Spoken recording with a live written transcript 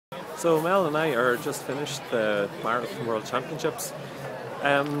So Mel and I are just finished the Marathon World Championships.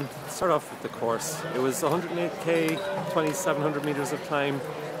 Start off with the course. It was 108k, 2,700 meters of climb,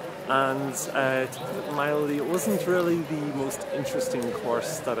 and to put it mildly, it wasn't really the most interesting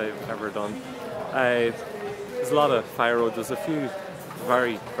course that I've ever done. There's a lot of fire road. There's a few,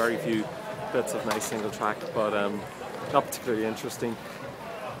 very few bits of nice single track, but not particularly interesting.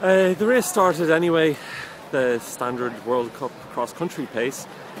 The race started anyway, the standard World Cup cross-country pace,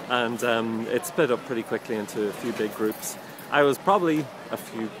 and it split up pretty quickly into a few big groups. I was probably a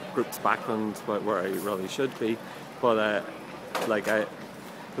few groups back on where I really should be, but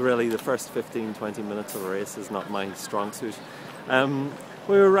really the first 15-20 minutes of a race is not my strong suit.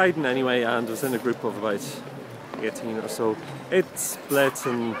 We were riding anyway, and it was in a group of about 18 or so. It split,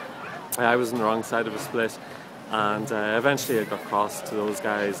 and I was on the wrong side of a split, and eventually I got crossed to those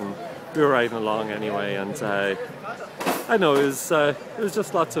guys, and we were riding along anyway, and I know it was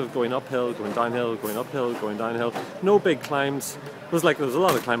just lots of going uphill, going downhill, going uphill, going downhill. No big climbs. There was a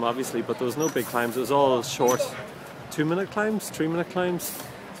lot of climb obviously, but there was no big climbs. It was all short 2-minute climbs, 3-minute climbs.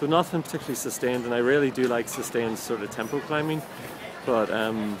 So nothing particularly sustained, and I really do like sustained sort of tempo climbing. But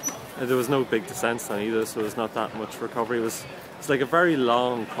there was no big descents on either, so there's not that much recovery. It's like a very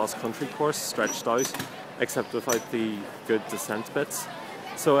long cross-country course stretched out, except without the good descent bits.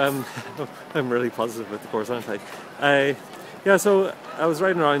 So I'm really positive with the course, aren't I? Yeah, so I was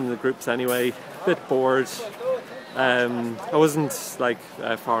riding around in the groups anyway, a bit bored. I wasn't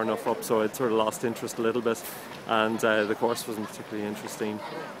far enough up, so I'd sort of lost interest a little bit, and the course wasn't particularly interesting.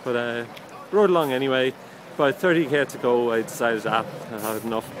 But rode along anyway. About 30k to go, I decided I had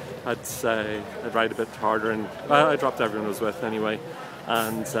enough. I'd ride a bit harder, and I dropped everyone I was with anyway,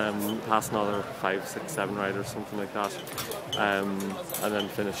 and passed another 5, 6, 7 riders, something like that, and then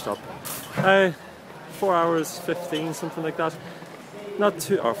finished up 4 hours 15, something like that. Not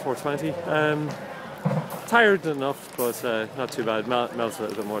too, or 4:20. Tired enough, but not too bad. Mel's a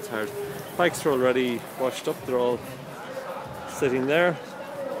little bit more tired. Bikes are already washed up. They're all sitting there,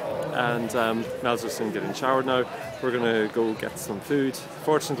 and Mel's just going to get showered now. We're going to go get some food.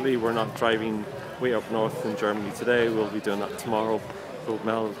 Fortunately, we're not driving way up north in Germany today. We'll be doing that tomorrow. So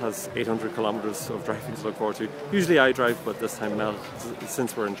Mel has 800 kilometers of driving to look forward to. Usually I drive, but this time Mel,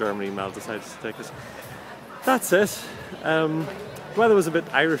 since we're in Germany, Mel decided to take it. That's it. The weather was a bit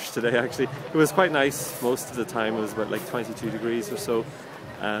Irish today, actually. It was quite nice most of the time. It was about 22 degrees or so,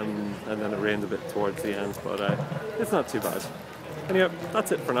 and then it rained a bit towards the end, but it's not too bad. Anyway,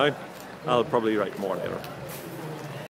 that's it for now. I'll probably write more later.